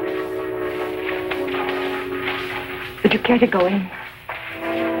 Would you care to go in?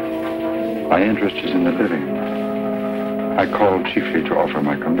 My interest is in the living. I called chiefly to offer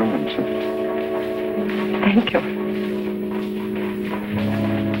my condolences. Thank you.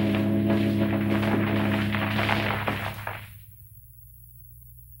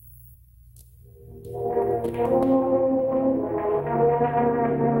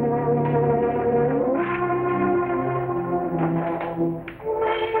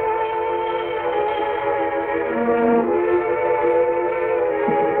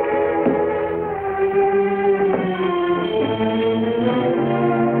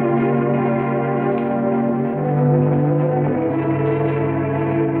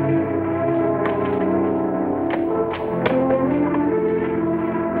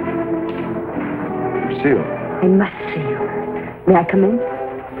 I must see you. May I come in?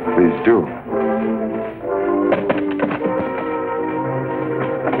 Please do.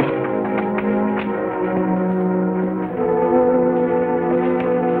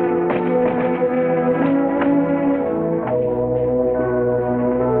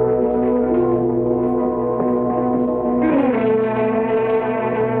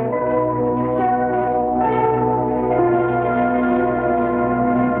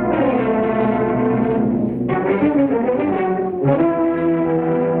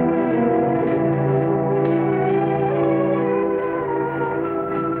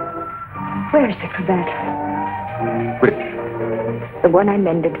 bicycle bat. Which? The one I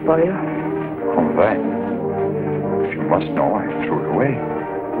mended for you. Oh, that. If you must know, I threw it away.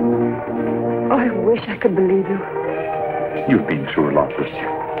 Oh, I wish I could believe you. You've been through a lot,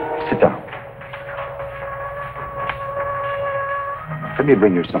 Lucille. Sit down. Let me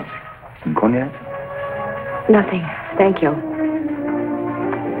bring you something. Some cognac? Nothing, thank you.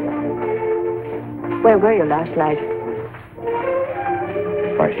 Where were you last night?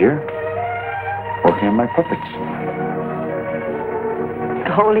 Right here. Working on my puppets.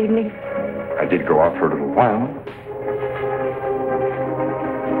 The whole evening? I did go out for a little while.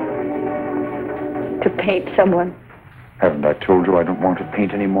 To paint someone. Haven't I told you I don't want to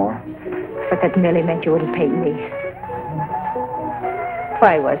paint anymore? But that merely meant you wouldn't paint me.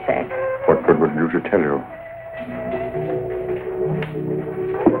 Why was that? What good would it do to tell you?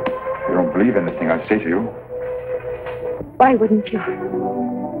 You don't believe anything I say to you. Why wouldn't you?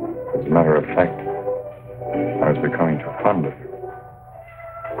 As a matter of fact, I was becoming too fond of you.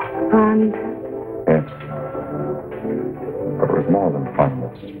 Fond? Yes. But it was more than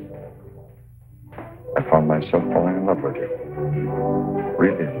fondness. I found myself falling in love with you.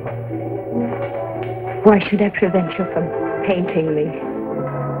 Really in love. Why should that prevent you from painting me?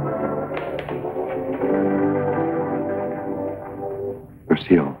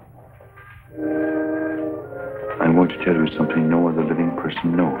 Lucille, I want to tell you something no other living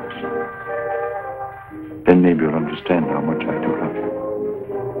person knows. Then maybe you'll understand how much I do love you.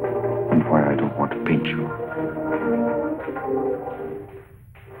 And why I don't want to paint you.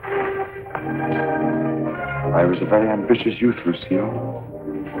 I was a very ambitious youth, Lucille,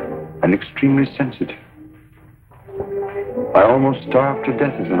 and extremely sensitive. I almost starved to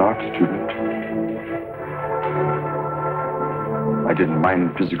death as an art student. I didn't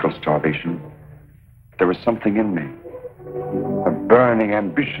mind physical starvation. There was something in me, a burning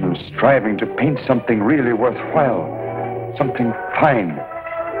ambition striving to paint something really worthwhile, something fine.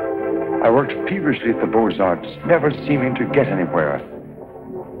 I worked feverishly at the Beaux-Arts, never seeming to get anywhere.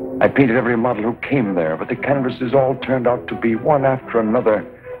 I painted every model who came there, but the canvases all turned out to be one after another,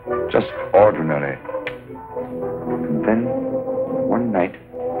 just ordinary. And then, one night,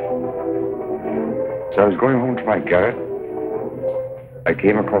 as I was going home to my garret, I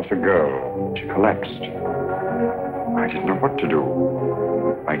came across a girl. She collapsed. I didn't know what to do.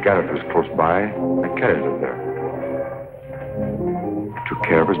 My garret was close by. I carried her there. I took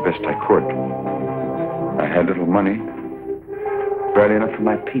care of her as best I could. I had little money, barely enough for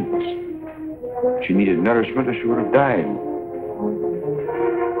my paints. She needed nourishment or she would have died.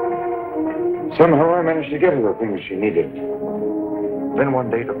 Somehow I managed to get her the things she needed. Then one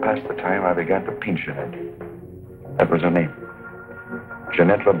day, to pass the time, I began to paint Jeanette. That was her name.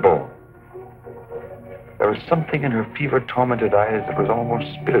 Jeanette LeBeau. There was something in her fever-tormented eyes that was almost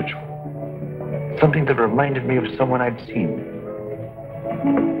spiritual. Something that reminded me of someone I'd seen.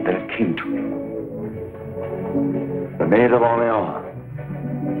 Then it came to me. The Maid of Orleans.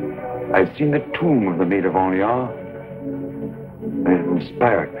 I'd seen the tomb of the Maid of Orleans, and it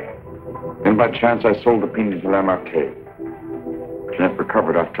inspired me. Then by chance I sold the painting to Lamartine. Jeanette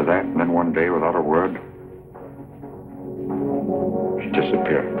recovered after that, and then one day, without a word, she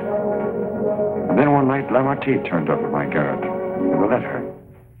disappeared. And then one night, Lamartine turned up at my garret with a letter.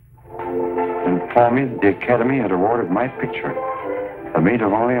 And informed me that the Academy had awarded my picture, the Maid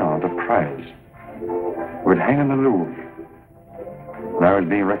of Orleans, the prize. It would hang in the Louvre. And I was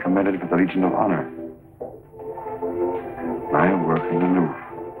being recommended for the Legion of Honor. I worked in the Louvre.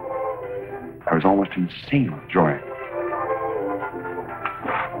 I was almost insane with joy.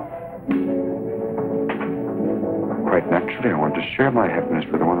 Quite naturally, I wanted to share my happiness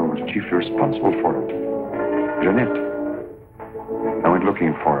with the one who was chiefly responsible for it, Jeanette. I went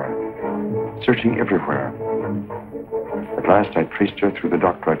looking for her, searching everywhere. At last, I traced her through the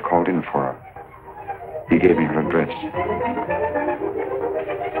doctor I'd called in for her. He gave me her address.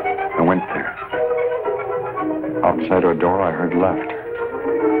 I went there. Outside her door, I heard laughter.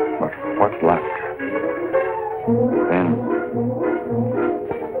 But what laughter?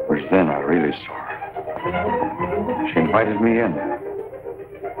 Then I really saw her. She invited me in.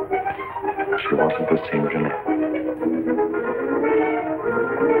 She wasn't the same Jeanette.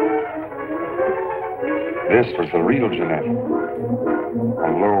 This was the real Jeanette. A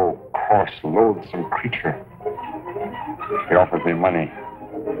low, coarse, loathsome creature. She offered me money.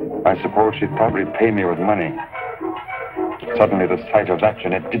 I suppose she'd probably pay me with money. Suddenly, the sight of that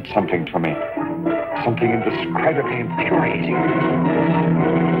Jeanette did something to me. Something indescribably infuriating.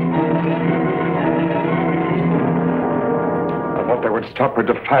 I thought that would stop her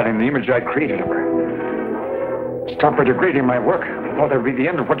defiling the image I created of her. Stop her degrading my work. I thought that would be the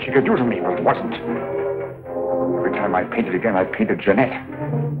end of what she could do to me, but it wasn't. Every time I painted again, I painted Jeanette.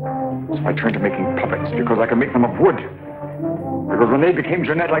 So I turned to making puppets because I could make them of wood. Because when they became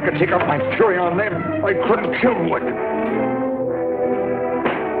Jeanette, I could take out my fury on them. I couldn't kill wood.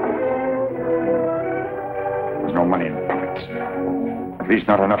 There's no money in puppets. At least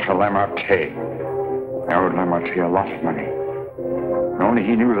not enough for Lamarté. I owed Lamarté a lot of money. And only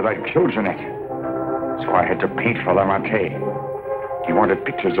he knew that I'd killed Jeanette. So I had to paint for Lamarté. He wanted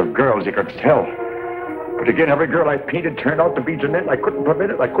pictures of girls he could sell. But again, every girl I painted turned out to be Jeanette. I couldn't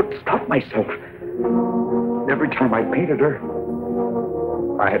prevent it. I couldn't stop myself. Every time I painted her,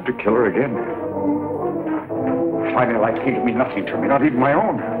 I had to kill her again. Finally, life seemed to mean nothing to me, not even my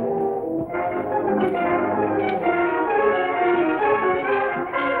own.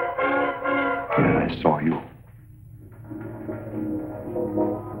 Then I saw you.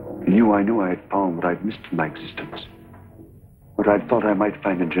 In you, I knew I had found what I'd missed in my existence. What I'd thought I might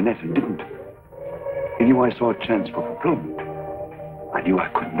find in Jeanette and didn't. In you, I saw a chance for fulfillment. I knew I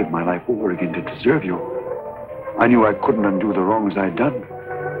couldn't live my life over again to deserve you. I knew I couldn't undo the wrongs I'd done.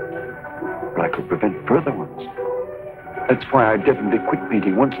 But I could prevent further ones. That's why I definitely quit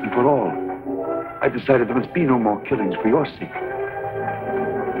painting once and for all. I decided there must be no more killings for your sake.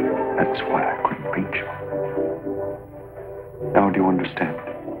 That's why I couldn't paint you. Now do you understand?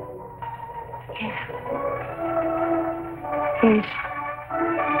 Yeah. Yes.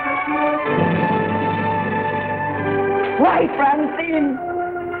 Why, Francine?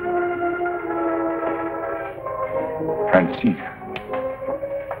 Francine.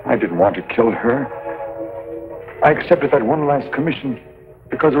 I didn't want to kill her. I accepted that one last commission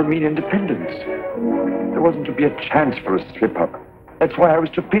because it would mean independence. There wasn't to be a chance for a slip-up. That's why I was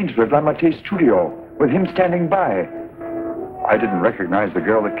to paint her at Lamarté's studio, with him standing by. I didn't recognize the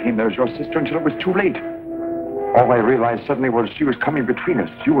girl that came there as your sister until it was too late. All I realized suddenly was she was coming between us,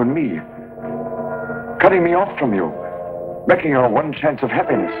 you and me. Cutting me off from you. Wrecking our one chance of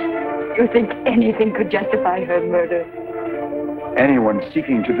happiness. You think anything could justify her murder? Anyone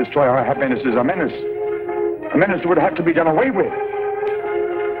seeking to destroy our happiness is a menace. A menace that would have to be done away with.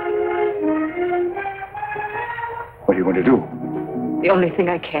 What are you going to do? The only thing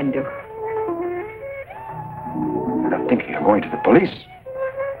I can do. You're not thinking of going to the police?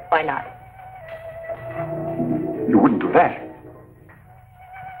 Why not? You wouldn't do that.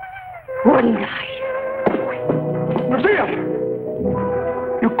 Wouldn't I? Lucille!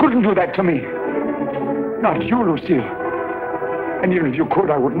 You couldn't do that to me. Not you, Lucille. And even if you could,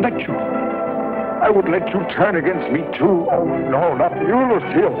 I wouldn't let you. I would let you turn against me, too. Oh, no, not you,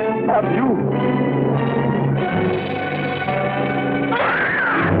 Lucille. Not you.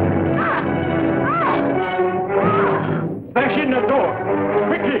 Smash in the door.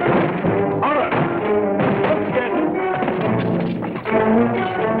 Quickly. All right. Let's get it.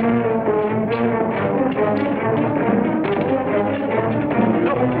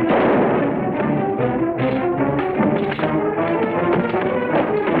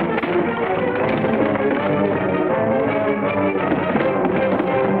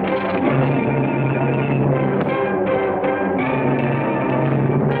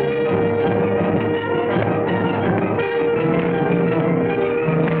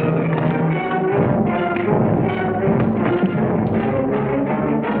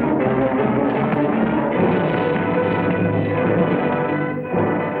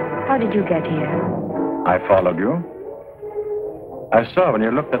 How did you get here? I followed you. I saw when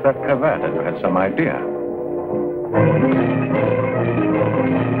you looked at that cravat that you had some idea.